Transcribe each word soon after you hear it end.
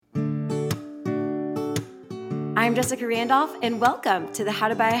I'm Jessica Randolph, and welcome to the How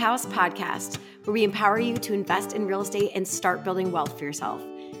to Buy a House podcast, where we empower you to invest in real estate and start building wealth for yourself.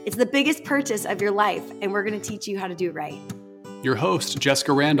 It's the biggest purchase of your life, and we're going to teach you how to do it right. Your host,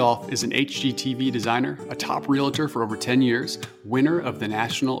 Jessica Randolph, is an HGTV designer, a top realtor for over 10 years, winner of the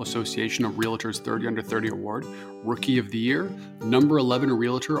National Association of Realtors 30 Under 30 Award, Rookie of the Year, number 11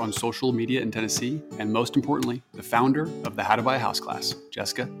 realtor on social media in Tennessee, and most importantly, the founder of the How to Buy a House class.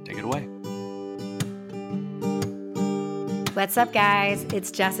 Jessica, take it away. What's up, guys?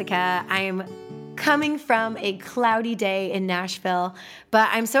 It's Jessica. I am coming from a cloudy day in Nashville, but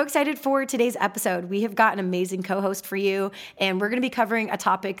I'm so excited for today's episode. We have got an amazing co-host for you, and we're going to be covering a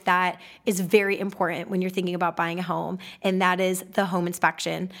topic that is very important when you're thinking about buying a home, and that is the home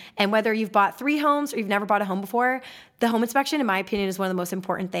inspection. And whether you've bought 3 homes or you've never bought a home before, the home inspection, in my opinion, is one of the most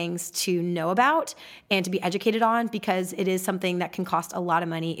important things to know about and to be educated on, because it is something that can cost a lot of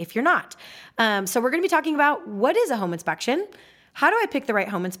money if you're not. So we're going to be talking about what is a home inspection. How do I pick the right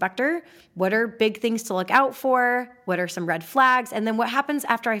home inspector? What are big things to look out for? What are some red flags? And then what happens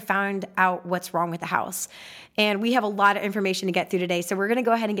after I found out what's wrong with the house? And we have a lot of information to get through today, so we're going to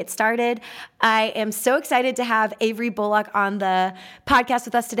go ahead and get started. I am so excited to have Avery Bullock on the podcast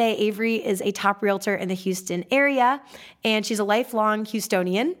with us today. Avery is a top realtor in the Houston area, and she's a lifelong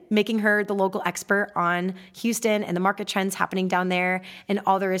Houstonian, making her the local expert on Houston and the market trends happening down there and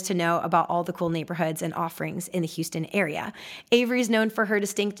all there is to know about all the cool neighborhoods and offerings in the Houston area. Avery is known for her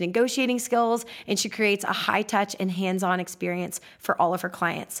distinct negotiating skills, and she creates a high-touch and hands-on experience for all of her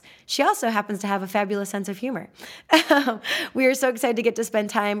clients. She also happens to have a fabulous sense of humor. We are so excited to get to spend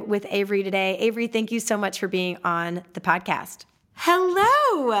time with Avery today. Avery, thank you so much for being on the podcast.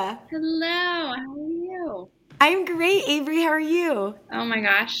 Hello. Hello. How are you? I'm great, Avery. How are you? Oh my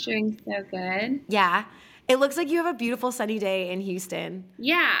gosh, doing so good. Yeah. It looks like you have a beautiful sunny day in Houston.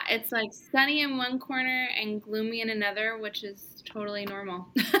 Yeah, it's like sunny in one corner and gloomy in another, which is totally normal.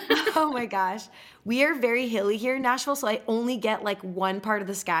 Oh my gosh. We are very hilly here in Nashville, so I only get like one part of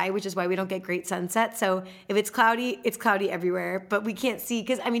the sky, which is why we don't get great sunset. So if it's cloudy everywhere, but we can't see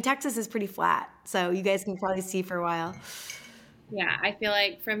because, Texas is pretty flat, so you guys can probably see for a while. Yeah, I feel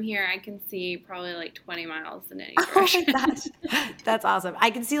like from here I can see probably like 20 miles in any direction. Oh my gosh. That's awesome. I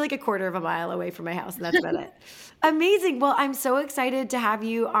can see like a quarter of a mile away from my house, and that's about it. Amazing. Well, I'm so excited to have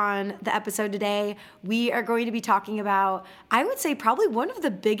you on the episode today. We are going to be talking about, I would say, probably one of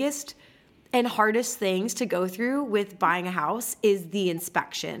the biggest and hardest things to go through with buying a house is the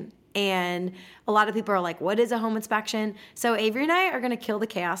inspection. And a lot of people are like, what is a home inspection? So Avery and I are going to kill the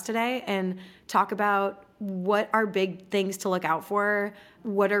chaos today and talk about what are big things to look out for,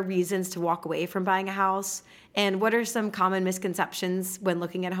 what are reasons to walk away from buying a house, and what are some common misconceptions when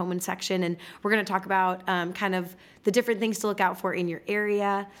looking at a home inspection. And we're going to talk about kind of the different things to look out for in your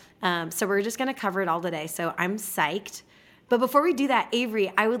area. So we're just going to cover it all today. So I'm psyched. But before we do that,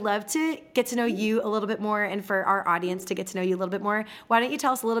 Avery, I would love to get to know you a little bit more, and for our audience to get to know you a little bit more. Why don't you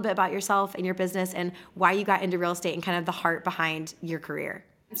tell us a little bit about yourself and your business and why you got into real estate and kind of the heart behind your career?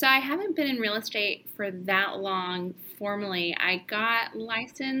 So I haven't been in real estate for that long formally. I got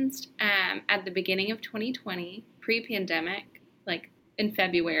licensed at the beginning of 2020, pre-pandemic, like in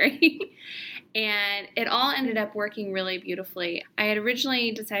February. And it all ended up working really beautifully. I had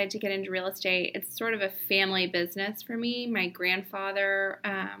originally decided to get into real estate. It's sort of a family business for me. My grandfather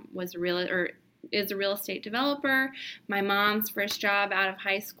is a real estate developer. My mom's first job out of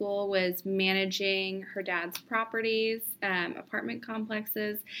high school was managing her dad's properties, apartment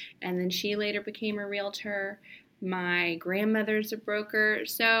complexes, and then she later became a realtor. My grandmother's a broker.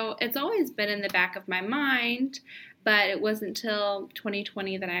 So it's always been in the back of my mind, but it wasn't until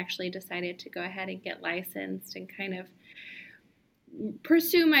 2020 that I actually decided to go ahead and get licensed and kind of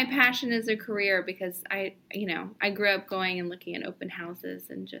pursue my passion as a career, because I grew up going and looking at open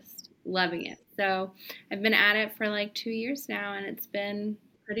houses and just loving it. So I've been at it for like 2 years now, and it's been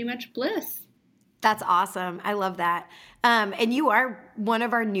pretty much bliss. That's awesome. I love that. And you are one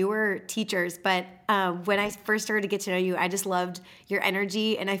of our newer teachers, but when I first started to get to know you, I just loved your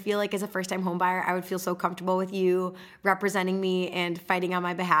energy. And I feel like as a first-time home buyer, I would feel so comfortable with you representing me and fighting on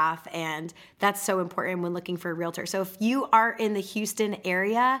my behalf. And that's so important when looking for a realtor. So if you are in the Houston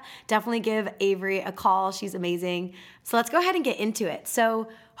area, definitely give Avery a call. She's amazing. So let's go ahead and get into it. So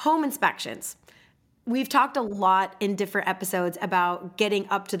home inspections. We've talked a lot in different episodes about getting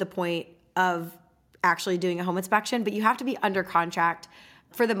up to the point of actually doing a home inspection, but you have to be under contract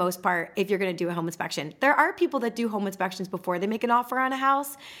for the most part if you're going to do a home inspection. There are people that do home inspections before they make an offer on a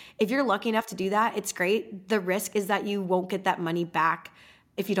house. If you're lucky enough to do that, it's great. The risk is that you won't get that money back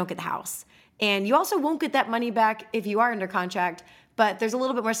if you don't get the house. And you also won't get that money back if you are under contract but there's a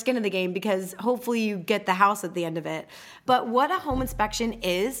little bit more skin in the game because hopefully you get the house at the end of it. But what a home inspection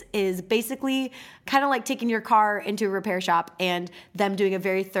is basically kind of like taking your car into a repair shop and them doing a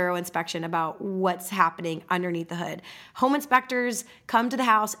very thorough inspection about what's happening underneath the hood. Home inspectors come to the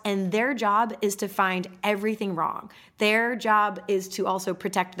house and their job is to find everything wrong. Their job is to also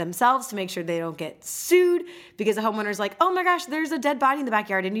protect themselves to make sure they don't get sued because the homeowner's like, oh my gosh, there's a dead body in the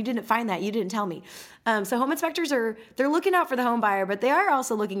backyard and you didn't find that. You didn't tell me. So home inspectors they're looking out for the home buyer, but they are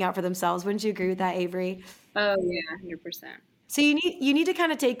also looking out for themselves. Wouldn't you agree with that, Avery? Oh yeah, 100%. So you need to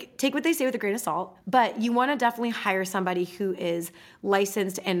kind of take what they say with a grain of salt, but you want to definitely hire somebody who is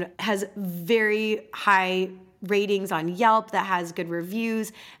licensed and has very high ratings on Yelp, that has good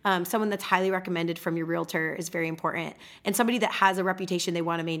reviews. Someone that's highly recommended from your realtor is very important, and somebody that has a reputation they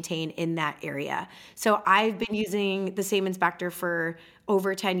want to maintain in that area. So I've been using the same inspector for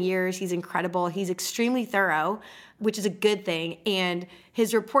over 10 years. He's incredible. He's extremely thorough, which is a good thing. And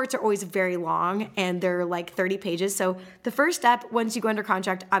his reports are always very long and they're like 30 pages. So the first step, once you go under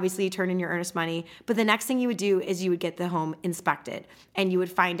contract, obviously you turn in your earnest money. But the next thing you would do is you would get the home inspected and you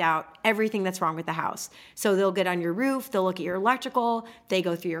would find out everything that's wrong with the house. So they'll get on your roof, they'll look at your electrical, they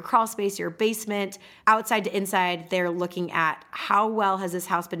go through your crawl space, your basement, outside to inside. They're looking at how well has this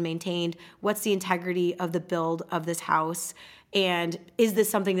house been maintained? What's the integrity of the build of this house? And is this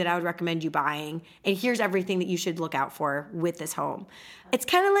something that I would recommend you buying? And here's everything that you should look out for with this home. It's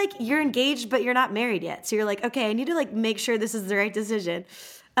kind of like you're engaged, but you're not married yet. So you're like, okay, I need to like make sure this is the right decision.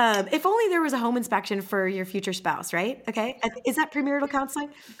 If only there was a home inspection for your future spouse, right? Okay. Is that premarital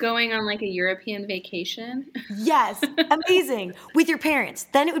counseling? Going on like a European vacation. Yes. Amazing. With your parents.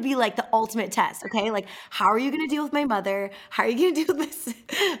 Then it would be like the ultimate test. Okay. Like, how are you going to deal with my mother? How are you going to deal with this,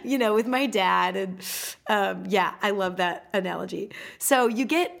 with my dad? And yeah, I love that analogy. So you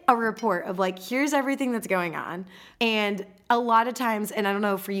get a report of like, here's everything that's going on. And a lot of times, and I don't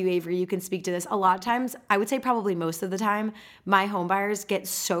know for you, Avery, you can speak to this. A lot of times, I would say probably most of the time, my home buyers get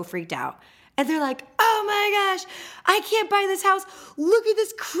so freaked out. And they're like, oh my gosh, I can't buy this house. Look at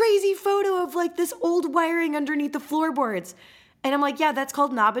this crazy photo of like this old wiring underneath the floorboards. And I'm like, yeah, that's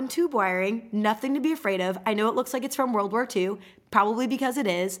called knob and tube wiring. Nothing to be afraid of. I know it looks like it's from World War II, probably because it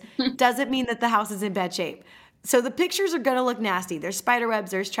is. Doesn't mean that the house is in bad shape. So the pictures are going to look nasty. There's spider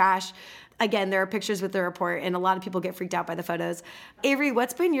webs, there's trash. Again, there are pictures with the report, and a lot of people get freaked out by the photos. Avery,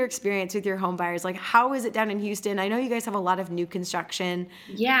 what's been your experience with your home buyers? Like, how is it down in Houston? I know you guys have a lot of new construction.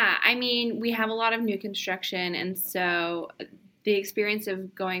 Yeah, I mean, we have a lot of new construction, and so the experience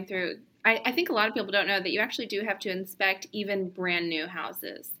of going through, I think a lot of people don't know that you actually do have to inspect even brand new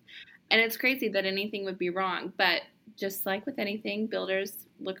houses. And it's crazy that anything would be wrong, but just like with anything, builders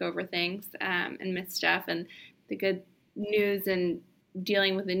look over things and miss stuff, and the good news and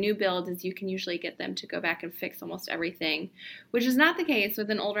dealing with a new build is you can usually get them to go back and fix almost everything, which is not the case with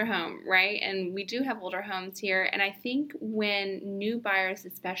an older home, right? And we do have older homes here. And I think when new buyers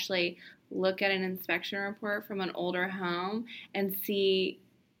especially look at an inspection report from an older home and see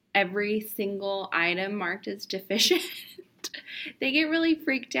every single item marked as deficient, they get really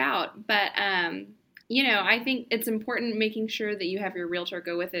freaked out. But, I think it's important making sure that you have your realtor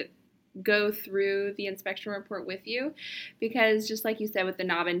go through the inspection report with you, because just like you said with the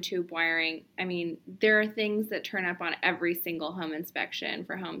knob and tube wiring, I mean, there are things that turn up on every single home inspection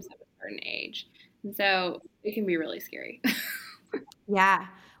for homes of a certain age. And so it can be really scary. Yeah.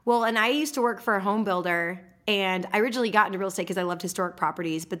 Well, and I used to work for a home builder, and I originally got into real estate because I loved historic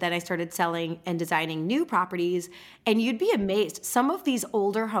properties, but then I started selling and designing new properties, and you'd be amazed. Some of these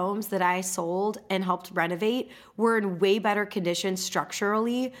older homes that I sold and helped renovate were in way better condition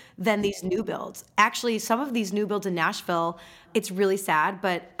structurally than these new builds. Actually, some of these new builds in Nashville, it's really sad,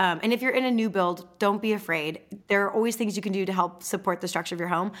 but and if you're in a new build, don't be afraid. There are always things you can do to help support the structure of your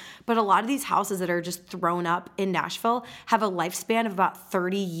home, but a lot of these houses that are just thrown up in Nashville have a lifespan of about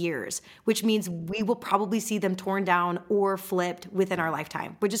 30 years, which means we will probably see them torn down or flipped within our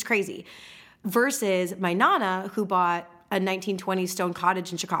lifetime, which is crazy. Versus my Nana, who bought a 1920s stone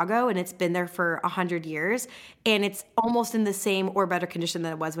cottage in Chicago, and it's been there for 100 years, and it's almost in the same or better condition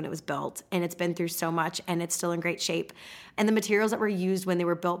than it was when it was built, and it's been through so much, and it's still in great shape. And the materials that were used when they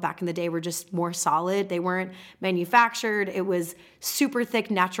were built back in the day were just more solid. They weren't manufactured. It was super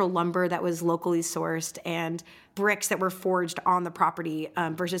thick natural lumber that was locally sourced, and bricks that were forged on the property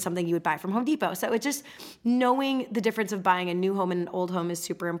versus something you would buy from Home Depot. So it's just knowing the difference of buying a new home and an old home is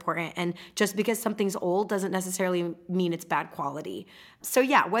super important. And just because something's old doesn't necessarily mean it's bad quality. So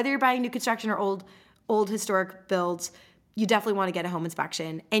yeah, whether you're buying new construction or old historic builds, you definitely want to get a home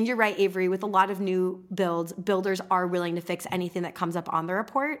inspection. And you're right, Avery, with a lot of new builds, builders are willing to fix anything that comes up on the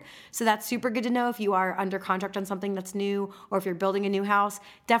report. So that's super good to know if you are under contract on something that's new, or if you're building a new house.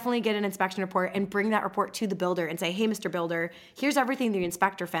 Definitely get an inspection report and bring that report to the builder and say, hey, Mr. Builder, here's everything the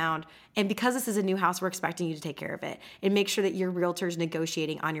inspector found. And because this is a new house, we're expecting you to take care of it. And make sure that your realtor is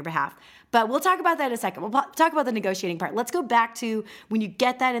negotiating on your behalf. But we'll talk about that in a second. We'll talk about the negotiating part. Let's go back to when you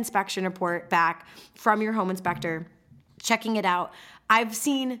get that inspection report back from your home inspector, checking it out. I've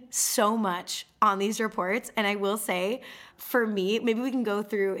seen so much on these reports, and I will say, for me, maybe we can go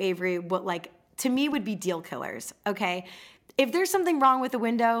through, Avery, what like to me would be deal killers, okay? If there's something wrong with the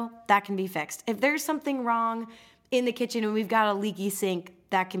window, that can be fixed. If there's something wrong in the kitchen and we've got a leaky sink,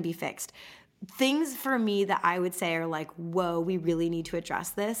 that can be fixed. Things for me that I would say are like, whoa, we really need to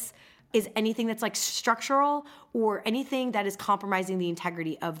address this, is anything that's like structural or anything that is compromising the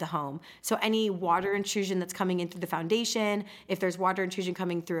integrity of the home. So any water intrusion that's coming in through the foundation, if there's water intrusion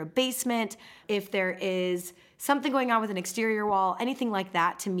coming through a basement, if there is something going on with an exterior wall, anything like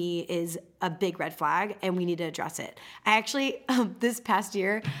that to me is a big red flag and we need to address it. I actually, this past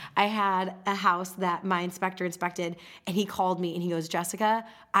year, I had a house that my inspector inspected and he called me and he goes, Jessica,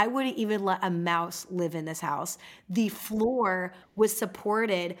 I wouldn't even let a mouse live in this house. The floor was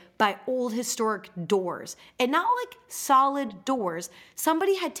supported by old historic doors and not like solid doors.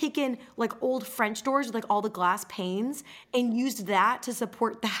 Somebody had taken like old French doors with like all the glass panes and used that to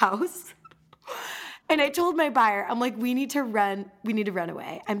support the house. And I told my buyer, I'm like, we need to run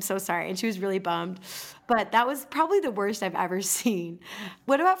away. I'm so sorry. And she was really bummed. But that was probably the worst I've ever seen.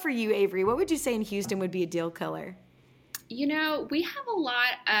 What about for you, Avery? What would you say in Houston would be a deal killer? You know, we have a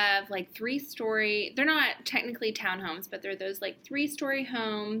lot of like 3-story, they're not technically townhomes, but they're those like 3-story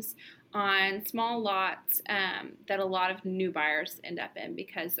homes on small lots that a lot of new buyers end up in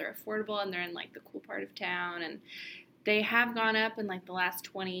because they're affordable and they're in like the cool part of town. And they have gone up in like the last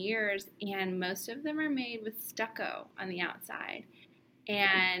 20 years, and most of them are made with stucco on the outside.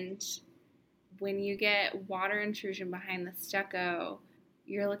 And when you get water intrusion behind the stucco,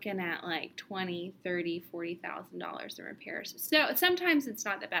 you're looking at like $20,000, $30,000, $40,000 in repairs. So sometimes it's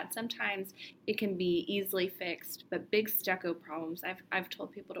not that bad. Sometimes it can be easily fixed, but big stucco problems, I've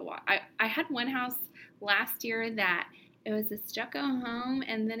told people to watch. I had one house last year that it was a stucco home,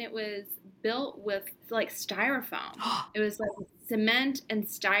 and then it was built with like styrofoam. It was like cement and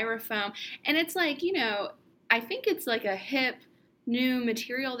styrofoam. And it's like, you know, I think it's like a hip new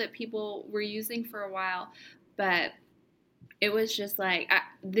material that people were using for a while, but it was just like,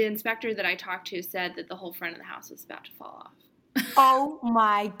 the inspector that I talked to said that the whole front of the house was about to fall off. Oh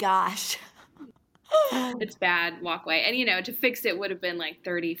my gosh. It's bad walkway. And, you know, to fix it would have been like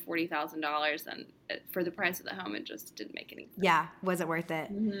 $30,000, $40,000. And for the price of the home, it just didn't make any sense. Yeah. Was it worth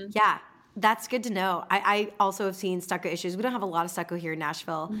it? Mm-hmm. Yeah. That's good to know. I also have seen stucco issues. We don't have a lot of stucco here in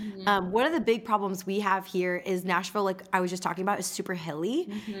Nashville. Mm-hmm. One of the big problems we have here is Nashville, like I was just talking about, is super hilly.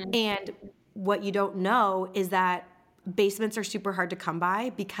 Mm-hmm. And what you don't know is that basements are super hard to come by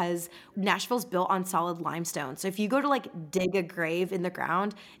because Nashville's built on solid limestone. So if you go to like dig a grave in the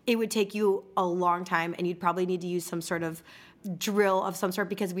ground, it would take you a long time and you'd probably need to use some sort of drill of some sort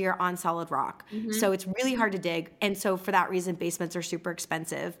because we are on solid rock. Mm-hmm. So it's really hard to dig. And so for that reason, basements are super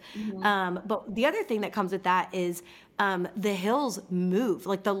expensive. Mm-hmm. But the other thing that comes with that is the hills move,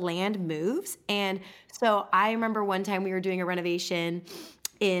 like the land moves. And so I remember one time we were doing a renovation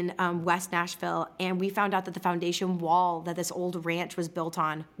in West Nashville, and we found out that the foundation wall that this old ranch was built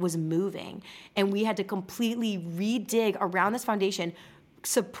on was moving. And we had to completely redig around this foundation,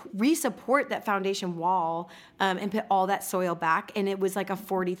 re-support that foundation wall, and put all that soil back. And it was like a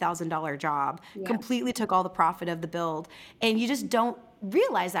 $40,000 job. Yeah. Completely took all the profit of the build. And you just don't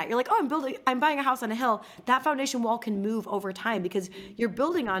realize that. You're like, oh, I'm buying a house on a hill. That foundation wall can move over time because you're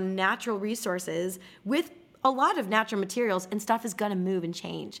building on natural resources with a lot of natural materials, and stuff is going to move and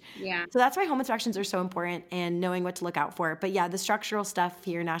change. Yeah. So that's why home inspections are so important and knowing what to look out for. But yeah, the structural stuff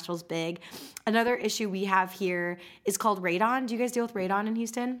here in Nashville's big. Another issue we have here is called radon. Do you guys deal with radon in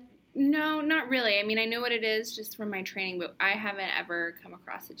Houston? No, not really. I mean, I know what it is just from my training, but I haven't ever come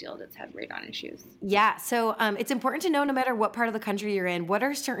across a deal that's had radon issues. Yeah, so it's important to know no matter what part of the country you're in, what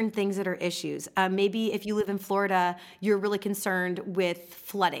are certain things that are issues. Maybe if you live in Florida, you're really concerned with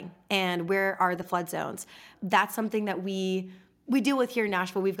flooding and where are the flood zones. That's something that we we deal with here in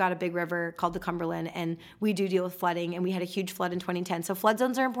Nashville, we've got a big river called the Cumberland, and we do deal with flooding, and we had a huge flood in 2010. So flood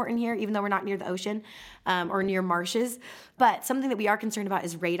zones are important here, even though we're not near the ocean or near marshes. But something that we are concerned about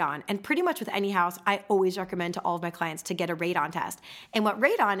is radon. And pretty much with any house, I always recommend to all of my clients to get a radon test. And what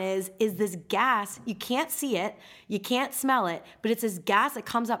radon is this gas, you can't see it, you can't smell it, but it's this gas that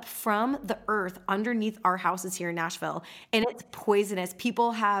comes up from the earth underneath our houses here in Nashville, and it's poisonous.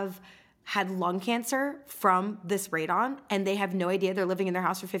 People have had lung cancer from this radon, and they have no idea. They're living in their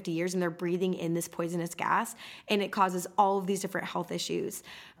house for 50 years and they're breathing in this poisonous gas, and it causes all of these different health issues.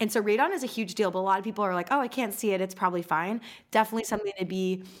 And so radon is a huge deal, but a lot of people are like, oh, I can't see it, it's probably fine. Definitely something to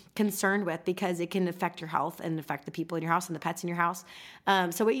be concerned with because it can affect your health and affect the people in your house and the pets in your house.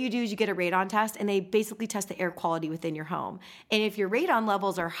 So what you do is you get a radon test, and they basically test the air quality within your home. And if your radon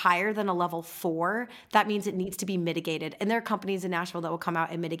levels are higher than a level 4, that means it needs to be mitigated. And there are companies in Nashville that will come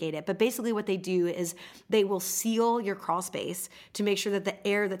out and mitigate it. But basically what they do is they will seal your crawl space to make sure that the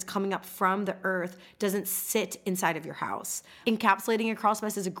air that's coming up from the earth doesn't sit inside of your house. Encapsulating your crawl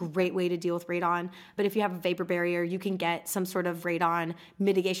space is a great way to deal with radon. But if you have a vapor barrier, you can get some sort of radon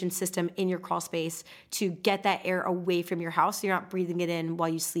mitigation system in your crawl space to get that air away from your house so you're not breathing it in while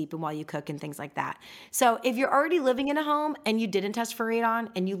you sleep and while you cook and things like that. So if you're already living in a home and you didn't test for radon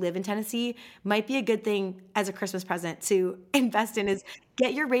and you live in Tennessee, might be a good thing as a Christmas present to invest in is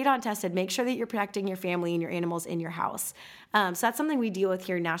get your radon tested. Make sure that you're protecting your family and your animals in your house. So that's something we deal with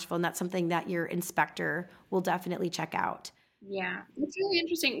here in Nashville, and that's something that your inspector will definitely check out. Yeah, it's really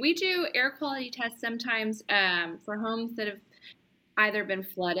interesting. We do air quality tests sometimes for homes that have either been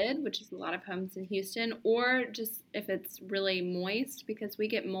flooded, which is a lot of homes in Houston, or just if it's really moist because we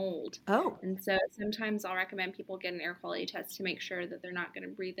get mold. Oh. And so sometimes I'll recommend people get an air quality test to make sure that they're not going to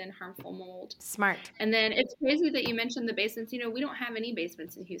breathe in harmful mold. Smart. And then it's crazy that you mentioned the basements. You know, we don't have any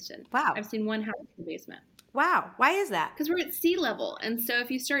basements in Houston. Wow. I've seen one house with a basement. Wow. Why is that? Because we're at sea level. And so if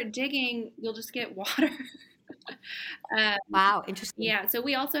you start digging, you'll just get water. Wow. Interesting. Yeah. So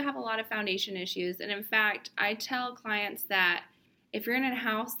we also have a lot of foundation issues. And in fact, I tell clients that if you're in a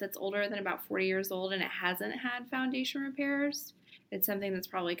house that's older than about 40 years old and it hasn't had foundation repairs, it's something that's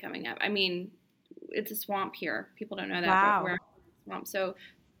probably coming up. I mean, it's a swamp here. People don't know that, wow. but we're a swamp. So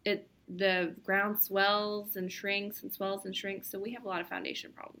the ground swells and shrinks and swells and shrinks. So we have a lot of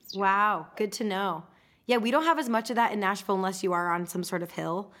foundation problems too. Wow. Good to know. Yeah, we don't have as much of that in Nashville unless you are on some sort of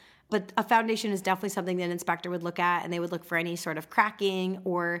hill. But a foundation is definitely something that an inspector would look at, and they would look for any sort of cracking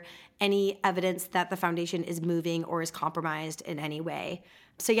or any evidence that the foundation is moving or is compromised in any way.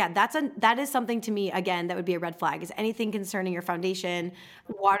 So yeah, that is something to me, again, that would be a red flag, is anything concerning your foundation.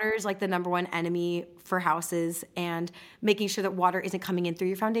 Water is like the number one enemy for houses, and making sure that water isn't coming in through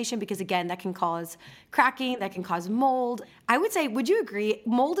your foundation, because again, that can cause cracking, that can cause mold. I would say, would you agree?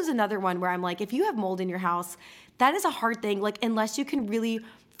 Mold is another one where I'm like, if you have mold in your house, that is a hard thing. Like, unless you can really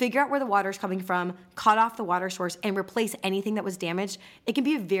figure out where the water is coming from, cut off the water source, and replace anything that was damaged, it can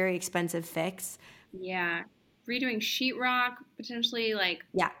be a very expensive fix. Yeah. Redoing sheetrock, potentially, like,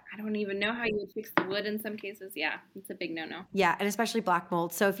 yeah. I don't even know how you would fix the wood in some cases. Yeah, it's a big no-no. Yeah, and especially black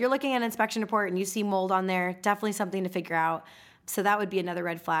mold. So if you're looking at an inspection report and you see mold on there, definitely something to figure out. So that would be another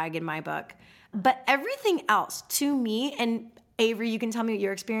red flag in my book. But everything else, to me, and Avery, you can tell me what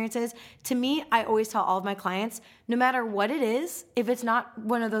your experience is. To me, I always tell all of my clients, no matter what it is, if it's not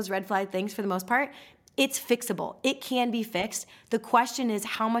one of those red flag things for the most part, it's fixable. It can be fixed. The question is,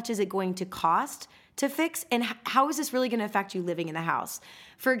 how much is it going to cost to fix, and how is this really going to affect you living in the house?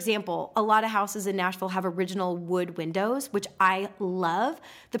 For example, a lot of houses in Nashville have original wood windows, which I love.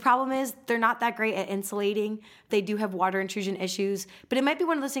 The problem is they're not that great at insulating. They do have water intrusion issues, but it might be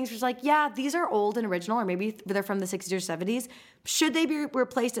one of those things where it's like, yeah, these are old and original, or maybe they're from the 60s or 70s. Should they be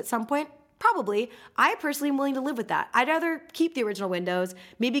replaced at some point? Probably. I personally am willing to live with that. I'd rather keep the original windows,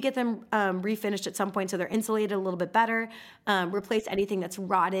 maybe get them refinished at some point so they're insulated a little bit better, replace anything that's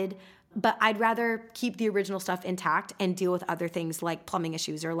rotted. But I'd rather keep the original stuff intact and deal with other things like plumbing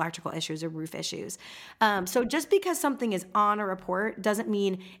issues or electrical issues or roof issues. So just because something is on a report doesn't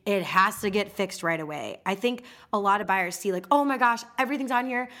mean it has to get fixed right away. I think a lot of buyers see like, oh my gosh, everything's on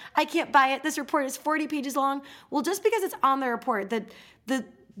here. I can't buy it. This report is 40 pages long. Well, just because it's on the report,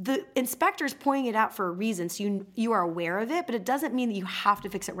 the inspector's pointing it out for a reason, so you are aware of it, but it doesn't mean that you have to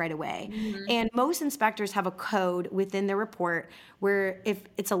fix it right away. Mm-hmm. And most inspectors have a code within their report where if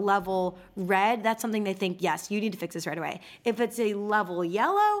it's a level red, that's something they think, yes, you need to fix this right away. If it's a level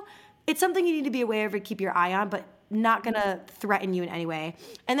yellow, it's something you need to be aware of and keep your eye on, but not going to threaten you in any way.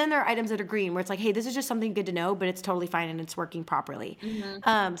 And then there are items that are green where it's like, hey, this is just something good to know, but it's totally fine and it's working properly.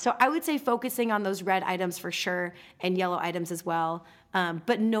 So I would say focusing on those red items for sure and yellow items as well.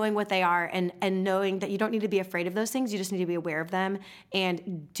 But knowing what they are and knowing that you don't need to be afraid of those things. You just need to be aware of them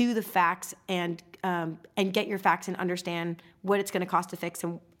and do the facts and get your facts and understand what it's going to cost to fix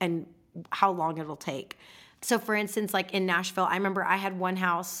and how long it'll take. So for instance, like in Nashville, I remember I had one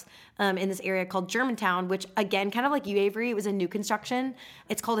house in this area called Germantown, which again, kind of like you, Avery, it was a new construction.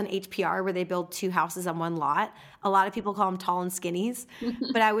 It's called an HPR where they build 2 houses on one lot. A lot of people call them tall and skinnies,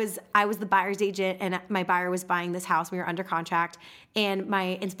 but I was the buyer's agent and my buyer was buying this house. We were under contract and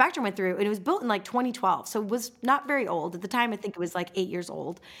my inspector went through and it was built in like 2012. So it was not very old. At the time, I think it was like 8 years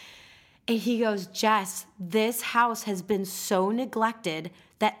old. And he goes, Jess, this house has been so neglected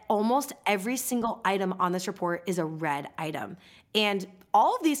that almost every single item on this report is a red item. And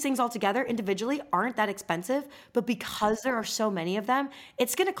all of these things all together individually aren't that expensive, but because there are so many of them,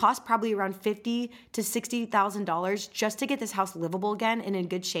 it's going to cost probably around $50,000 to $60,000 just to get this house livable again and in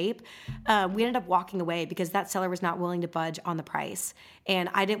good shape. We ended up walking away because that seller was not willing to budge on the price. And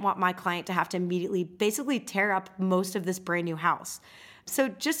I didn't want my client to have to immediately basically tear up most of this brand new house. So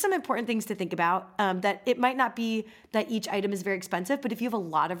just some important things to think about, that it might not be that each item is very expensive, but if you have a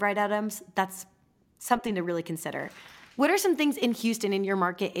lot of red items, that's something to really consider. What are some things in Houston in your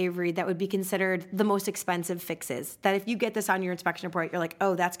market, Avery, that would be considered the most expensive fixes? That if you get this on your inspection report, you're like,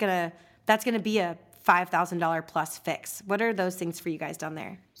 oh, that's gonna be a $5,000 plus fix. What are those things for you guys down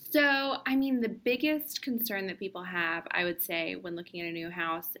there? So, I mean, the biggest concern that people have, I would say, when looking at a new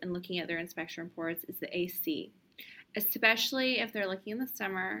house and looking at their inspection reports is the AC. Especially if they're looking in the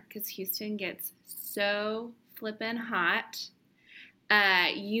summer, because Houston gets so flippin' hot.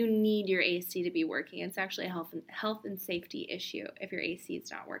 You need your AC to be working. It's actually a health and safety issue if your AC is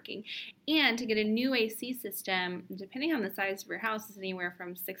not working. And to get a new AC system, depending on the size of your house, is anywhere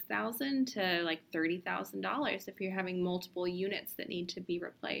from $6,000 to like $30,000 if you're having multiple units that need to be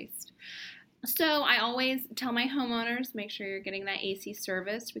replaced. So I always tell my homeowners, make sure you're getting that AC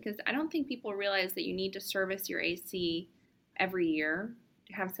serviced, because I don't think people realize that you need to service your AC every year.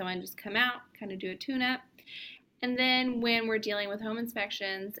 Have someone just come out, kind of do a tune-up. And then when we're dealing with home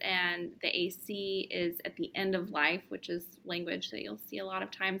inspections and the AC is at the end of life, which is language that you'll see a lot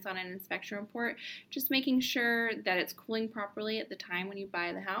of times on an inspection report, just making sure that it's cooling properly at the time when you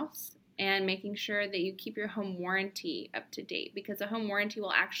buy the house, and making sure that you keep your home warranty up to date, because a home warranty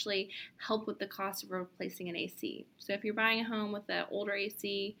will actually help with the cost of replacing an AC. So if you're buying a home with an older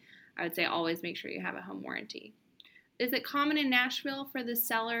AC, I would say always make sure you have a home warranty. Is it common in Nashville for the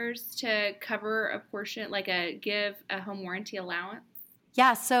sellers to cover a portion, give a home warranty allowance?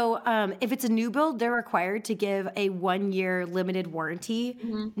 Yeah, so if it's a new build, they're required to give a 1-year limited warranty,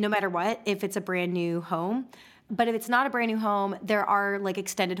 no matter what, if it's a brand new home. But if it's not a brand new home, there are like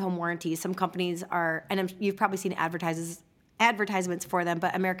extended home warranties. Some companies are, and you've probably seen advertisements for them,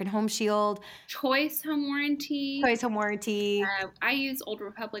 but American Home Shield. Choice Home Warranty. I use Old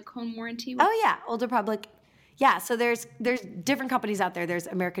Republic Home Warranty. Oh yeah, Old Republic. Yeah, so there's different companies out there. There's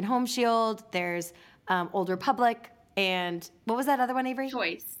American Home Shield, there's Old Republic, and what was that other one, Avery?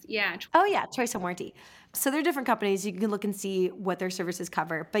 Choice, yeah. Oh yeah, Choice Home Warranty. So they're different companies. You can look and see what their services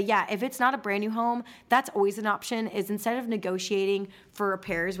cover. But yeah, if it's not a brand new home, that's always an option, is instead of negotiating for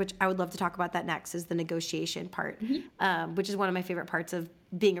repairs, which I would love to talk about that next, is the negotiation part, which is one of my favorite parts of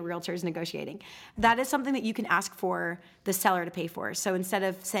being a realtor, is negotiating. That is something that you can ask for the seller to pay for. So instead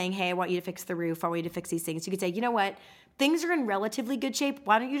of saying, hey, I want you to fix the roof, I want you to fix these things, you could say, you know what? Things are in relatively good shape.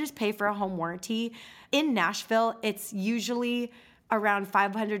 Why don't you just pay for a home warranty? In Nashville, it's usually around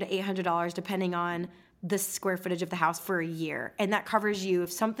 $500 to $800, depending on the square footage of the house, for a year. And that covers you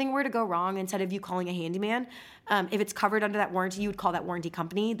if something were to go wrong. Instead of you calling a handyman, if it's covered under that warranty, you would call that warranty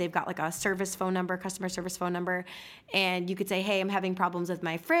company. They've got like a service phone number, customer service phone number. And you could say, hey, I'm having problems with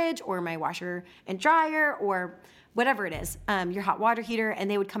my fridge or my washer and dryer or whatever it is, your hot water heater, and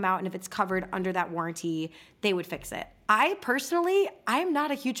they would come out, and if it's covered under that warranty, they would fix it. I'm not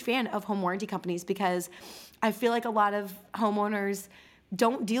a huge fan of home warranty companies because I feel like a lot of homeowners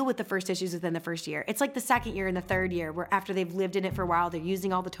don't deal with the first issues within the first year. It's like the second year and the third year, where after they've lived in it for a while, they're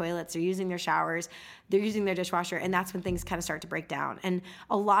using all the toilets, they're using their showers, they're using their dishwasher, and that's when things kind of start to break down. And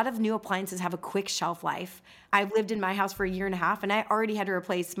a lot of new appliances have a quick shelf life. I've lived in my house for a year and a half, and I already had to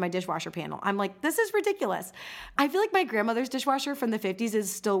replace my dishwasher panel. I'm like, this is ridiculous. I feel like my grandmother's dishwasher from the 50s is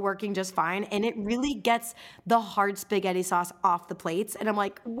still working just fine, and it really gets the hard spaghetti sauce off the plates. And I'm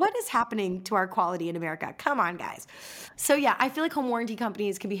like, what is happening to our quality in America? Come on, guys. So yeah, I feel like home warranty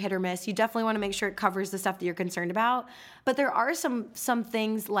companies can be hit or miss. You definitely want to make sure it covers the stuff that you're concerned about. But there are some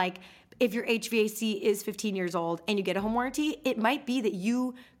things like, if your HVAC is 15 years old and you get a home warranty, it might be that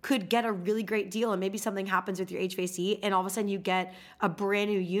you could get a really great deal and maybe something happens with your HVAC and all of a sudden you get a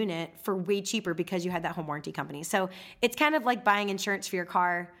brand new unit for way cheaper because you had that home warranty company. So it's kind of like buying insurance for your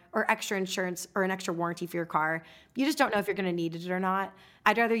car or extra insurance or an extra warranty for your car. You just don't know if you're going to need it or not.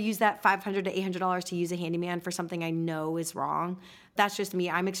 I'd rather use that $500 to $800 to use a handyman for something I know is wrong. That's just me.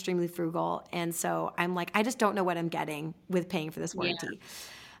 I'm extremely frugal. And so I'm like, I just don't know what I'm getting with paying for this warranty.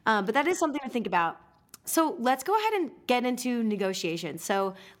 But that is something to think about. So let's go ahead and get into negotiations.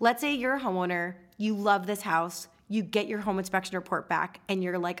 So let's say you're a homeowner, you love this house, you get your home inspection report back, and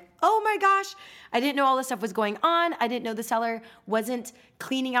you're like, oh my gosh, I didn't know all this stuff was going on. I didn't know the seller wasn't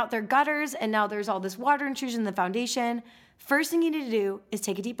cleaning out their gutters, and now there's all this water intrusion in the foundation. First thing you need to do is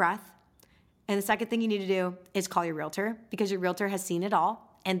take a deep breath. And the second thing you need to do is call your realtor, because your realtor has seen it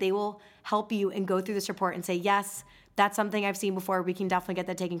all, and they will help you and go through this report and say, yes, that's something I've seen before. We can definitely get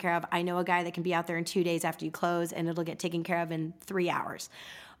that taken care of. I know a guy that can be out there in 2 days after you close, and it'll get taken care of in 3 hours.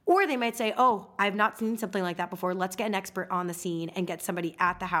 Or they might say, oh, I've not seen something like that before. Let's get an expert on the scene and get somebody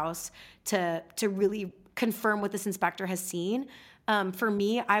at the house to really confirm what this inspector has seen. For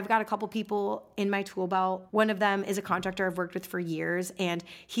me, I've got a couple people in my tool belt. One of them is a contractor I've worked with for years, and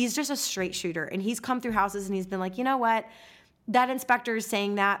he's just a straight shooter. And he's come through houses and he's been like, you know what? That inspector is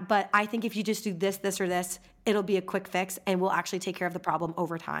saying that, but I think if you just do this, this, or this, it'll be a quick fix and we'll actually take care of the problem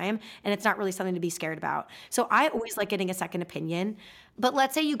over time. And it's not really something to be scared about. So I always like getting a second opinion. But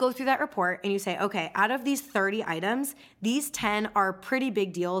let's say you go through that report and you say, okay, out of these 30 items, these 10 are pretty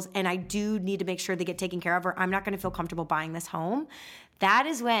big deals and I do need to make sure they get taken care of or I'm not going to feel comfortable buying this home. That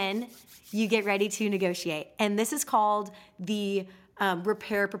is when you get ready to negotiate. And this is called the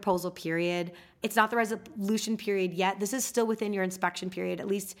repair proposal period. It's not the resolution period yet. This is still within your inspection period. At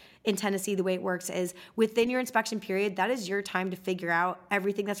least in Tennessee, the way it works is within your inspection period, that is your time to figure out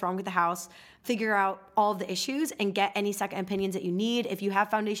everything that's wrong with the house, figure out all of the issues, and get any second opinions that you need. If you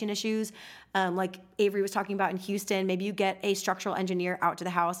have foundation issues, like Avery was talking about in Houston, maybe you get a structural engineer out to the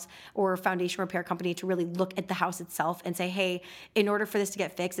house or a foundation repair company to really look at the house itself and say, hey, in order for this to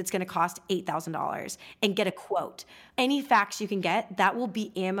get fixed, it's going to cost $8,000, and get a quote. Any facts you can get, that will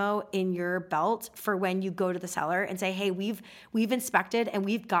be ammo in your belt for when you go to the seller and say, hey, we've inspected and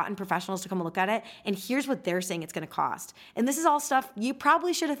we've gotten professionals to come look at it, and here's what they're saying it's going to cost. And this is all stuff you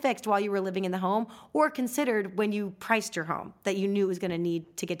probably should have fixed while you were living in the home or considered when you priced your home that you knew it was going to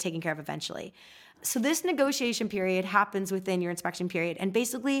need to get taken care of eventually. So this negotiation period happens within your inspection period. And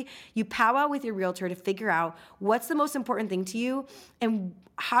basically, you powwow with your realtor to figure out what's the most important thing to you and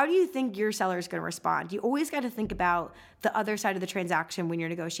how do you think your seller is going to respond. You always got to think about the other side of the transaction when you're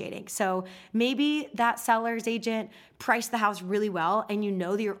negotiating. So maybe that seller's agent priced the house really well and you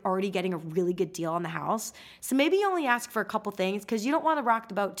know that you're already getting a really good deal on the house. So maybe you only ask for a couple things because you don't want to rock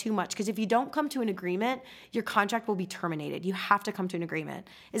the boat too much, because if you don't come to an agreement, your contract will be terminated. You have to come to an agreement.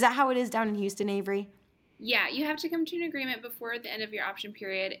 Is that how it is down in Houston, Avery? Yeah, you have to come to an agreement before the end of your option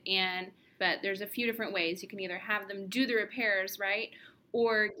period, but there's a few different ways. You can either have them do the repairs, right,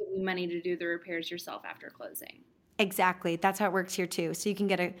 or give you money to do the repairs yourself after closing. Exactly. That's how it works here too. So you can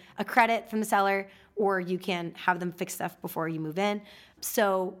get a credit from the seller, or you can have them fix stuff before you move in.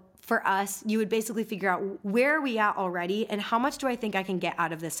 So for us, you would basically figure out where are we at already and how much do I think I can get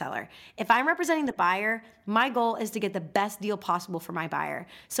out of this seller. If I'm representing the buyer, my goal is to get the best deal possible for my buyer.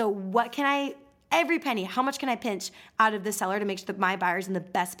 So what can I every penny, how much can I pinch out of the seller to make sure that my buyer's in the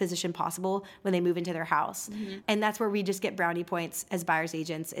best position possible when they move into their house? Mm-hmm. And that's where we just get brownie points as buyer's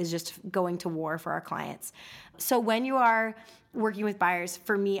agents, is just going to war for our clients. So when you are working with buyers,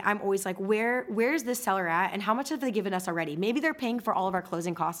 for me, I'm always like, where's this seller at and how much have they given us already? Maybe they're paying for all of our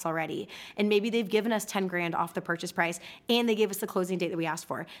closing costs already. And maybe they've given us 10 grand off the purchase price and they gave us the closing date that we asked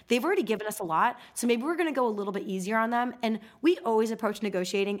for. They've already given us a lot. So maybe we're going to go a little bit easier on them. And we always approach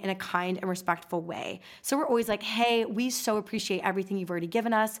negotiating in a kind and respectful way. So we're always like, hey, we so appreciate everything you've already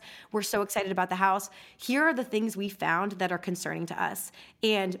given us. We're so excited about the house. Here are the things we found that are concerning to us.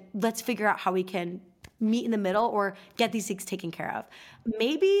 And let's figure out how we can meet in the middle or get these things taken care of.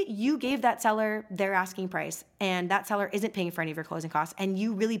 Maybe you gave that seller their asking price and that seller isn't paying for any of your closing costs and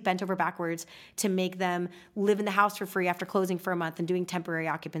you really bent over backwards to make them live in the house for free after closing for a month and doing temporary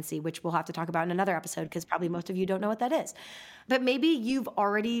occupancy, which we'll have to talk about in another episode because probably most of you don't know what that is. But maybe you've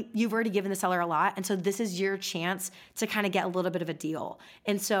already given the seller a lot, and so this is your chance to kind of get a little bit of a deal.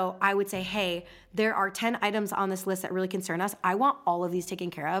 And so I would say, hey, there are 10 items on this list that really concern us. I want all of these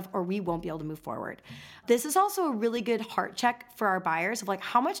taken care of or we won't be able to move forward. This is also a really good heart check for our buyers of like,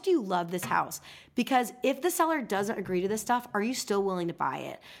 how much do you love this house? Because if the seller doesn't agree to this stuff, are you still willing to buy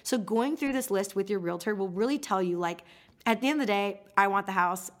it? So going through this list with your realtor will really tell you like, at the end of the day, I want the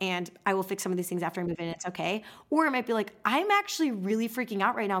house and I will fix some of these things after I move in. It's okay. Or it might be like, I'm actually really freaking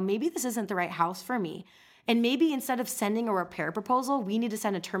out right now. Maybe this isn't the right house for me. And maybe instead of sending a repair proposal, we need to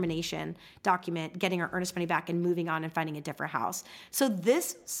send a termination document, getting our earnest money back and moving on and finding a different house. So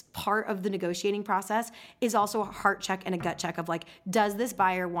this part of the negotiating process is also a heart check and a gut check of like, does this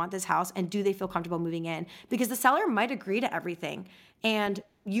buyer want this house and do they feel comfortable moving in? Because the seller might agree to everything. And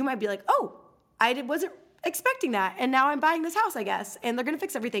you might be like, oh, wasn't expecting that. And now I'm buying this house, I guess, and they're going to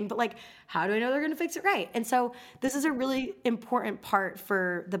fix everything. But like, how do I know they're going to fix it right? And so this is a really important part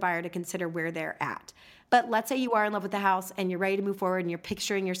for the buyer to consider where they're at. But let's say you are in love with the house and you're ready to move forward and you're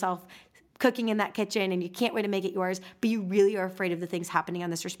picturing yourself cooking in that kitchen and you can't wait to make it yours, but you really are afraid of the things happening on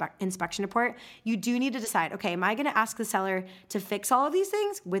this inspection report. You do need to decide, okay, am I going to ask the seller to fix all of these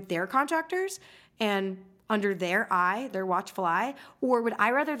things with their contractors and under their eye, their watchful eye, or would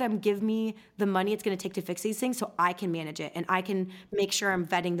I rather them give me the money it's going to take to fix these things so I can manage it and I can make sure I'm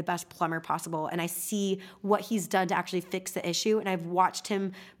vetting the best plumber possible and I see what he's done to actually fix the issue and I've watched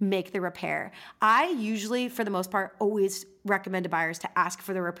him make the repair. I usually, for the most part, always recommend to buyers to ask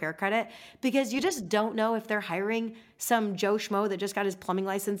for the repair credit because you just don't know if they're hiring some Joe Schmo that just got his plumbing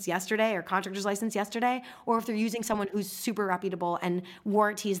license yesterday or contractor's license yesterday, or if they're using someone who's super reputable and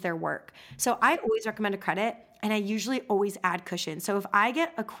warranties their work. So I always recommend a credit and I usually always add cushion. So if I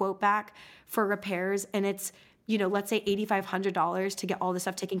get a quote back for repairs and it's, let's say $8,500 to get all this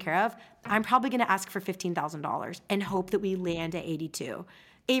stuff taken care of, I'm probably going to ask for $15,000 and hope that we land at 82.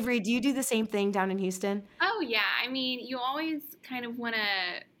 Avery, do you do the same thing down in Houston? Oh, yeah. I mean, you always kind of want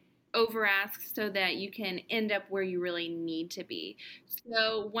to over ask so that you can end up where you really need to be.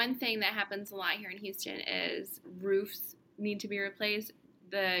 So one thing that happens a lot here in Houston is roofs need to be replaced.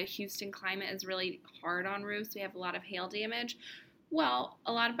 The Houston climate is really hard on roofs. We have a lot of hail damage. Well,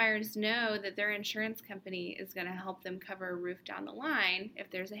 a lot of buyers know that their insurance company is going to help them cover a roof down the line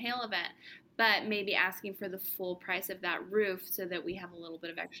if there's a hail event, but maybe asking for the full price of that roof so that we have a little bit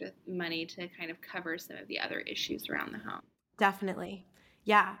of extra money to kind of cover some of the other issues around the home. Definitely.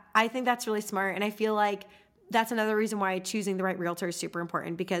 Yeah, I think that's really smart. And I feel like that's another reason why choosing the right realtor is super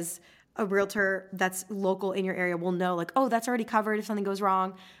important because a realtor that's local in your area will know like, oh, that's already covered if something goes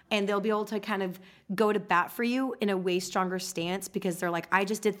wrong. And they'll be able to kind of go to bat for you in a way stronger stance because they're like, I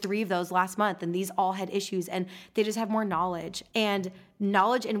just did 3 of those last month and these all had issues and they just have more knowledge. And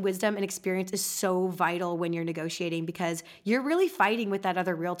knowledge and wisdom and experience is so vital when you're negotiating because you're really fighting with that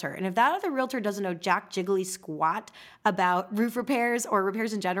other realtor. And if that other realtor doesn't know jack jiggly squat about roof repairs or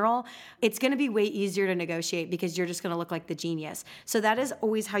repairs in general, it's going to be way easier to negotiate because you're just going to look like the genius. So that is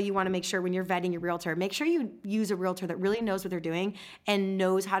always how you want to make sure when you're vetting your realtor, make sure you use a realtor that really knows what they're doing and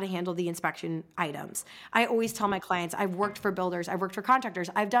knows how to handle the inspection items. I always tell my clients, I've worked for builders, I've worked for contractors,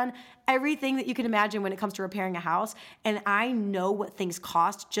 I've done everything that you can imagine when it comes to repairing a house, and I know what things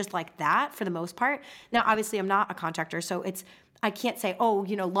cost just like that for the most part. Now, obviously, I'm not a contractor, so I can't say, oh,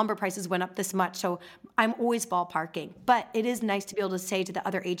 lumber prices went up this much. So I'm always ballparking. But it is nice to be able to say to the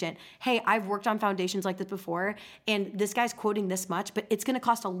other agent, hey, I've worked on foundations like this before, and this guy's quoting this much, but it's going to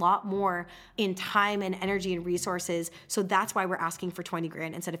cost a lot more in time and energy and resources. So that's why we're asking for 20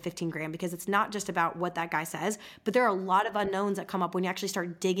 grand instead of 15 grand, because it's not just about what that guy says, but there are a lot of unknowns that come up when you actually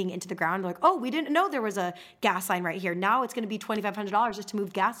start digging into the ground. Like, oh, we didn't know there was a gas line right here. Now it's going to be $2,500 just to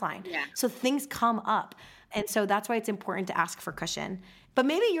move gas line. Yeah. So things come up. And so that's why it's important to ask for cushion. But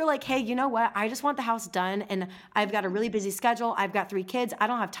maybe you're like, hey, you know what? I just want the house done and I've got a really busy schedule. I've got 3 kids. I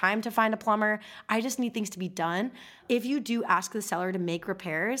don't have time to find a plumber. I just need things to be done. If you do ask the seller to make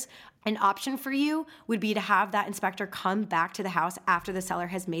repairs, an option for you would be to have that inspector come back to the house after the seller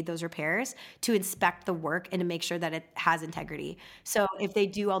has made those repairs to inspect the work and to make sure that it has integrity. So if they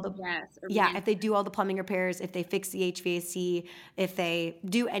do all the if they do all the plumbing repairs, if they fix the HVAC, if they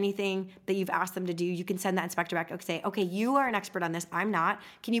do anything that you've asked them to do, you can send that inspector back and say, okay, you are an expert on this. I'm not.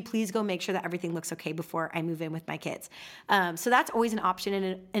 Can you please go make sure that everything looks okay before I move in with my kids? So that's always an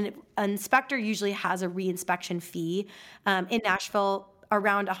option. And an inspector usually has a re-inspection fee. In Nashville,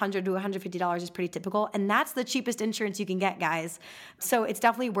 around $100 to $150 is pretty typical. And that's the cheapest insurance you can get, guys. So it's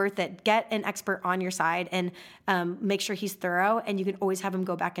definitely worth it. Get an expert on your side and make sure he's thorough. And you can always have him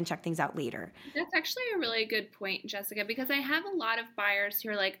go back and check things out later. That's actually a really good point, Jessica, because I have a lot of buyers who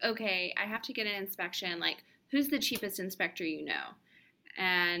are like, okay, I have to get an inspection. Like, who's the cheapest inspector you know?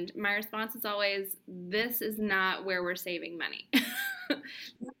 And my response is always, this is not where we're saving money.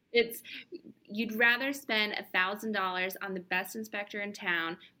 You'd rather spend $1,000 on the best inspector in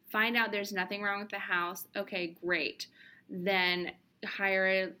town, find out there's nothing wrong with the house, okay, great, then hire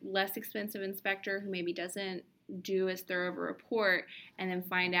a less expensive inspector who maybe doesn't do as thorough of a report and then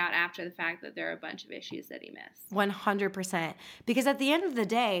find out after the fact that there are a bunch of issues that he missed. 100%. Because at the end of the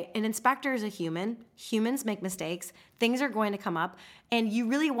day, an inspector is a human. Humans make mistakes. Things are going to come up. And you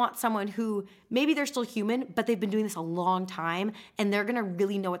really want someone who maybe they're still human, but they've been doing this a long time and they're going to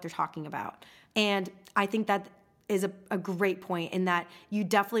really know what they're talking about. And I think that is a great point in that you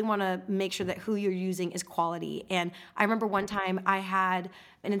definitely want to make sure that who you're using is quality. And I remember one time I had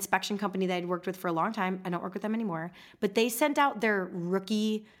an inspection company that I'd worked with for a long time. I don't work with them anymore, but they sent out their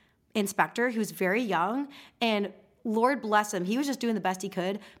rookie inspector who's very young, and Lord bless him, he was just doing the best he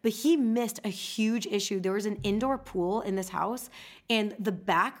could, but he missed a huge issue. There was an indoor pool in this house, and the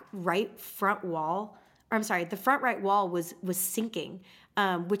front right wall was sinking,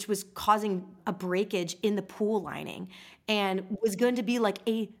 which was causing a breakage in the pool lining and was going to be like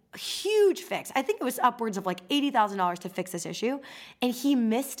a huge fix. I think it was upwards of like $80,000 to fix this issue, and he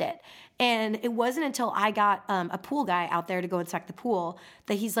missed it. And it wasn't until I got a pool guy out there to go inspect the pool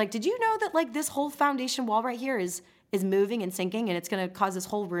that he's like, did you know that like this whole foundation wall right here is moving and sinking, and it's going to cause this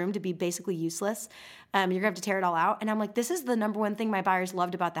whole room to be basically useless. You're going to have to tear it all out. And I'm like, this is the number one thing my buyers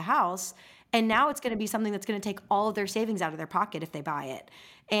loved about the house. And now it's going to be something that's going to take all of their savings out of their pocket if they buy it.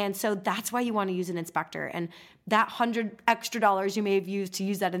 And so that's why you want to use an inspector. And that $100 extra you may have used to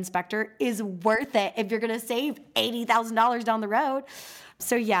use that inspector is worth it if you're going to save $80,000 down the road.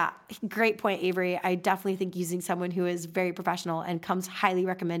 So yeah, great point, Avery. I definitely think using someone who is very professional and comes highly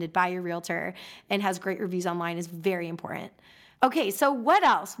recommended by your realtor and has great reviews online is very important. Okay, so what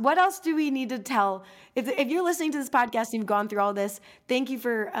else? What else do we need to tell? If you're listening to this podcast and you've gone through all this, thank you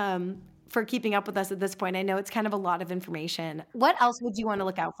for keeping up with us at this point. I know it's kind of a lot of information. What else would you want to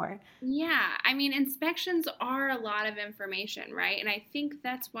look out for? Yeah, I mean, inspections are a lot of information, right? And I think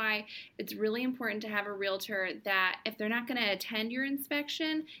that's why it's really important to have a realtor that if they're not going to attend your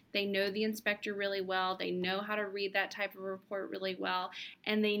inspection, they know the inspector really well, they know how to read that type of report really well,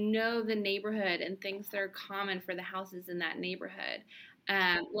 and they know the neighborhood and things that are common for the houses in that neighborhood.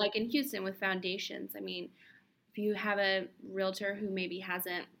 Like in Houston with foundations. I mean, if you have a realtor who maybe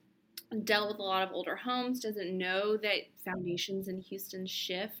hasn't dealt with a lot of older homes, doesn't know that foundations in Houston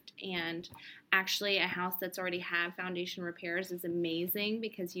shift, and actually a house that's already had foundation repairs is amazing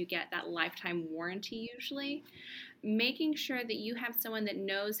because you get that lifetime warranty usually. Making sure that you have someone that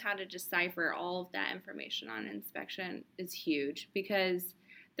knows how to decipher all of that information on inspection is huge because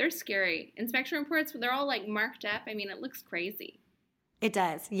they're scary. Inspection reports, they're all like marked up. I mean, it looks crazy. It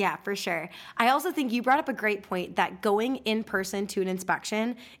does. Yeah, for sure. I also think you brought up a great point that going in person to an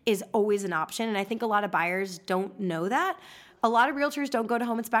inspection is always an option. And I think a lot of buyers don't know that. A lot of realtors don't go to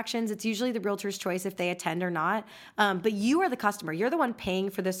home inspections. It's usually the realtor's choice if they attend or not. But you are the customer. You're the one paying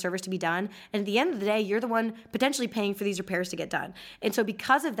for this service to be done. And at the end of the day, you're the one potentially paying for these repairs to get done. And so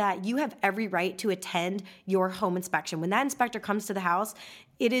because of that, you have every right to attend your home inspection. When that inspector comes to the house,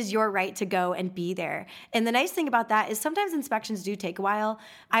 it is your right to go and be there. And the nice thing about that is sometimes inspections do take a while.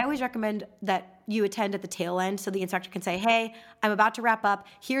 I always recommend that you attend at the tail end so the inspector can say, hey, I'm about to wrap up.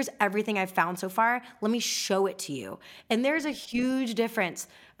 Here's everything I've found so far. Let me show it to you. And there's a huge difference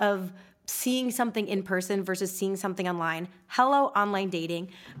of seeing something in person versus seeing something online. Hello, online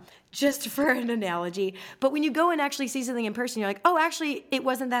dating, just for an analogy. But when you go and actually see something in person, you're like, oh, actually, it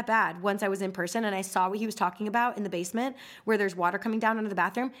wasn't that bad. Once I was in person and I saw what he was talking about in the basement where there's water coming down into the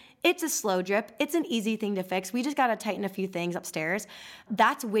bathroom, it's a slow drip. It's an easy thing to fix. We just got to tighten a few things upstairs.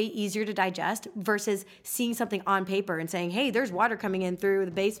 That's way easier to digest versus seeing something on paper and saying, hey, there's water coming in through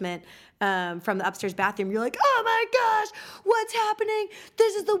the basement from the upstairs bathroom. You're like, oh my gosh, what's happening?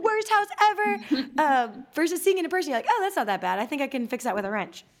 This is the worst house ever. Versus seeing it in person, you're like, oh, that's not that bad. I think I can fix that with a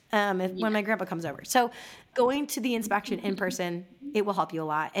wrench. When my grandpa comes over. So going to the inspection in person, it will help you a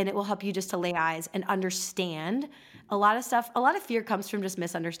lot. And it will help you just to lay eyes and understand a lot of stuff. A lot of fear comes from just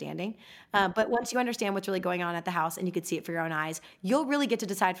misunderstanding. But once you understand what's really going on at the house and you can see it for your own eyes, you'll really get to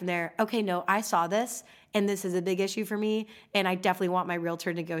decide from there, okay, no, I saw this and this is a big issue for me. And I definitely want my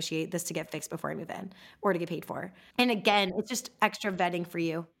realtor to negotiate this to get fixed before I move in or to get paid for. And again, it's just extra vetting for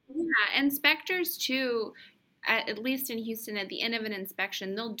you. Yeah, inspectors too, at least in Houston, at the end of an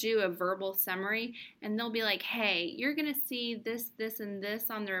inspection, they'll do a verbal summary and they'll be like, hey, you're going to see this, this, and this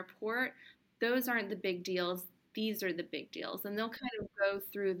on the report. Those aren't the big deals. These are the big deals. And they'll kind of go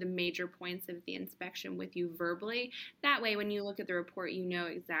through the major points of the inspection with you verbally. That way, when you look at the report, you know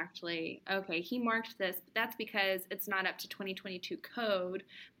exactly, okay, he marked this, but that's because it's not up to 2022 code,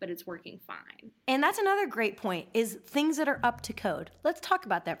 but it's working fine. And that's another great point is things that are up to code. Let's talk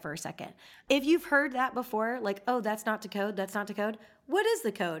about that for a second. If you've heard that before, like, oh, that's not to code, that's not to code. What is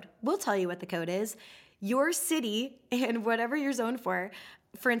the code? We'll tell you what the code is. Your city and whatever you're zoned for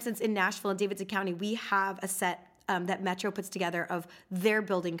For instance, in Nashville and Davidson County, we have a set that Metro puts together of their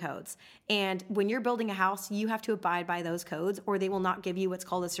building codes. And when you're building a house, you have to abide by those codes, or they will not give you what's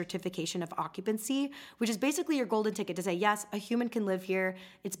called a certification of occupancy, which is basically your golden ticket to say, yes, a human can live here.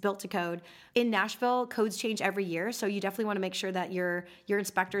 It's built to code. In Nashville, codes change every year. So you definitely want to make sure that your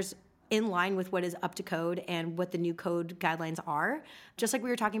inspectors in line with what is up to code and what the new code guidelines are. Just like we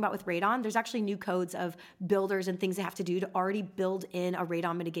were talking about with radon, there's actually new codes of builders and things they have to do to already build in a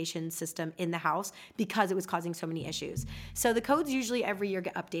radon mitigation system in the house because it was causing so many issues. So the codes usually every year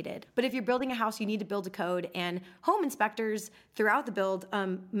get updated. But if you're building a house, you need to build a code, and home inspectors throughout the build,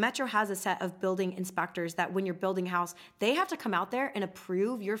 Metro has a set of building inspectors that when you're building a house, they have to come out there and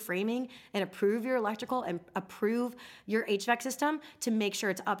approve your framing and approve your electrical and approve your HVAC system to make sure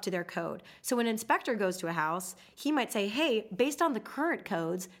it's up to their code. So when an inspector goes to a house, he might say, hey, based on the current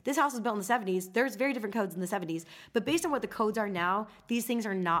codes, this house was built in the 70s. There's very different codes in the 70s. But based on what the codes are now, these things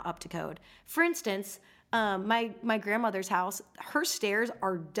are not up to code. For instance, my grandmother's house, her stairs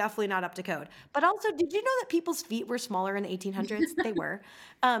are definitely not up to code. But also, did you know that people's feet were smaller in the 1800s? They were.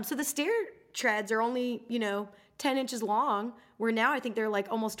 So the stair treads are only, 10 inches long, where now I think they're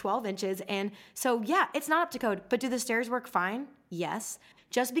like almost 12 inches. And so, yeah, it's not up to code. But do the stairs work fine? Yes.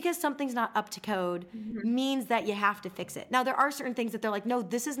 Just because something's not up to code means that you have to fix it. Now, there are certain things that they're like, no,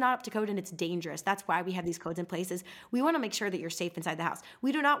 this is not up to code and it's dangerous. That's why we have these codes in places. We want to make sure that you're safe inside the house.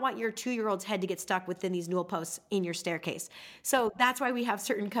 We do not want your 2-year-old's head to get stuck within these newel posts in your staircase. So that's why we have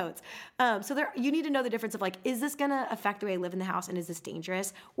certain codes. You need to know the difference of like, is this going to affect the way I live in the house and is this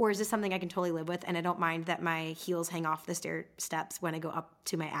dangerous? Or is this something I can totally live with and I don't mind that my heels hang off the stair steps when I go up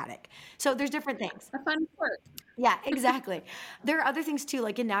to my attic? So there's different things. A fun quirk. Yeah, exactly. There are other things too.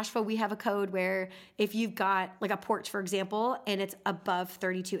 Like in Nashville, we have a code where if you've got like a porch, for example, and it's above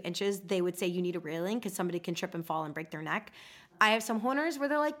 32 inches, they would say you need a railing because somebody can trip and fall and break their neck. I have some homeowners where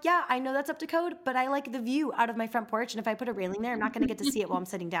they're like, yeah, I know that's up to code, but I like the view out of my front porch. And if I put a railing there, I'm not going to get to see it while I'm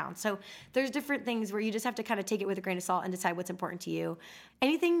sitting down. So there's different things where you just have to kind of take it with a grain of salt and decide what's important to you.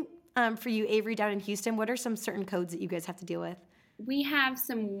 Anything for you, Avery, down in Houston, what are some certain codes that you guys have to deal with? We have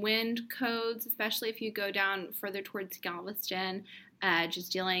some wind codes, especially if you go down further towards Galveston,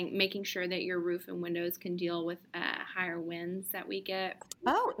 making sure that your roof and windows can deal with higher winds that we get.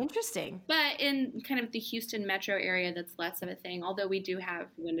 Oh, interesting. But in kind of the Houston metro area, that's less of a thing, although we do have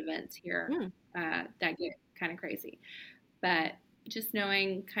wind events here that get kind of crazy. But just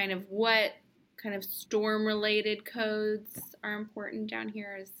knowing kind of what kind of storm-related codes are important down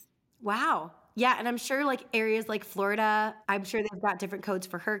here is... Wow. Yeah, and I'm sure like areas like Florida, I'm sure they've got different codes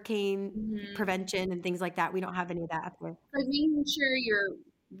for hurricane prevention and things like that. We don't have any of that up there. Like making sure your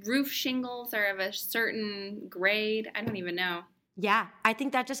roof shingles are of a certain grade. I don't even know. Yeah, I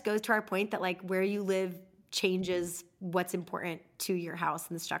think that just goes to our point that like where you live changes what's important to your house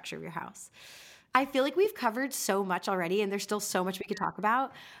and the structure of your house. I feel like we've covered so much already and there's still so much we could talk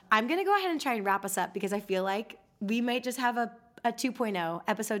about. I'm going to go ahead and try and wrap us up because I feel like we might just have a 2.0,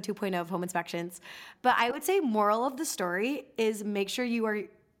 episode 2.0 of home inspections. But I would say moral of the story is make sure you are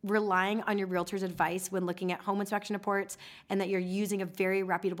relying on your realtor's advice when looking at home inspection reports and that you're using a very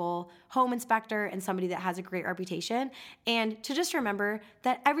reputable home inspector and somebody that has a great reputation. And to just remember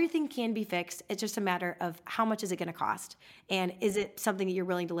that everything can be fixed. It's just a matter of how much is it going to cost? And is it something that you're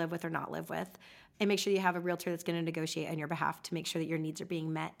willing to live with or not live with? And make sure you have a realtor that's going to negotiate on your behalf to make sure that your needs are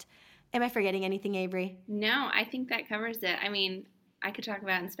being met. Am I forgetting anything, Avery? No, I think that covers it. I mean, I could talk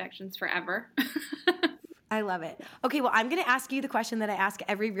about inspections forever. I love it. Okay, well, I'm going to ask you the question that I ask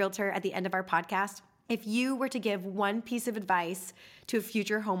every realtor at the end of our podcast. If you were to give one piece of advice to a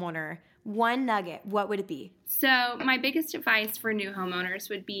future homeowner, one nugget, what would it be? So my biggest advice for new homeowners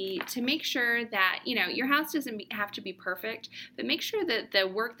would be to make sure that, your house doesn't have to be perfect, but make sure that the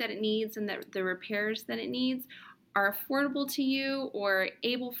work that it needs and the repairs that it needs are affordable to you or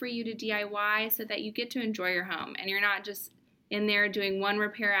able for you to DIY so that you get to enjoy your home and you're not just in there doing one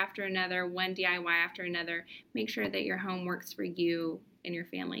repair after another, one DIY after another. Make sure that your home works for you and your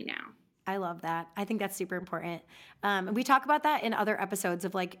family now. I love that. I think that's super important. We talk about that in other episodes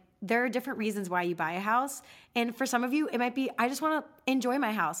of like, there are different reasons why you buy a house. And for some of you, it might be, I just want to enjoy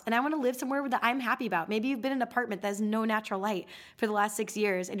my house and I want to live somewhere that I'm happy about. Maybe you've been in an apartment that has no natural light for the last 6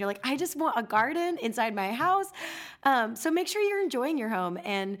 years and you're like, I just want a garden inside my house. So make sure you're enjoying your home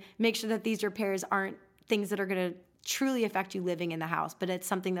and make sure that these repairs aren't things that are going to truly affect you living in the house, but it's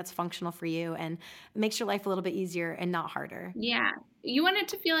something that's functional for you and makes your life a little bit easier and not harder. Yeah. You want it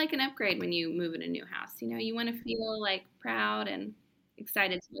to feel like an upgrade when you move in a new house. You want to feel like proud and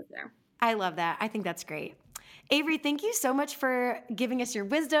excited to live there. I love that. I think that's great. Avery, thank you so much for giving us your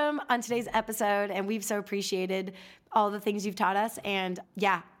wisdom on today's episode, and we've so appreciated all the things you've taught us. And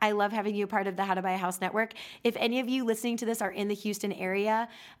yeah, I love having you a part of the How to Buy a House Network. If any of you listening to this are in the Houston area,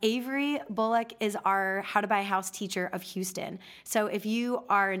 Avery Bullock is our How to Buy a House teacher of Houston. So if you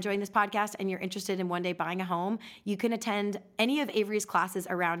are enjoying this podcast and you're interested in one day buying a home, you can attend any of Avery's classes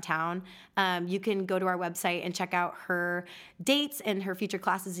around town. You can go to our website and check out her dates and her future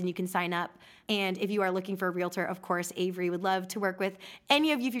classes, and you can sign up. And if you are looking for a realtor, of course, Avery would love to work with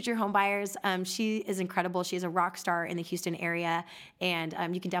any of you future home buyers. She is incredible. She is a rock star in the Houston area, and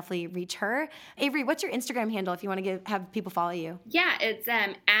you can definitely reach her. Avery, what's your Instagram handle if you want to have people follow you? Yeah, it's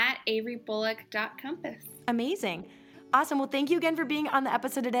at averybullock.compass. Amazing. Awesome. Well, thank you again for being on the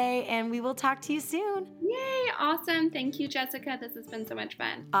episode today, and we will talk to you soon. Yay, awesome. Thank you, Jessica. This has been so much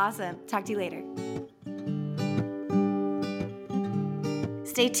fun. Awesome. Talk to you later.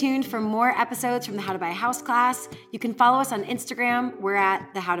 Stay tuned for more episodes from the How to Buy a House class. You can follow us on Instagram. We're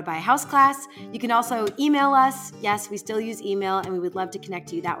at the How to Buy a House class. You can also email us. Yes, we still use email, and we would love to connect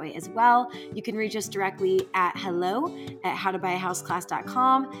to you that way as well. You can reach us directly at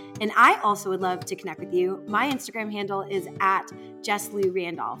hello@howtobuyahouseClass.com. And I also would love to connect with you. My Instagram handle is at Jess Lou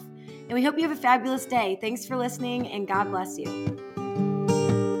Randolph. And we hope you have a fabulous day. Thanks for listening, and God bless you.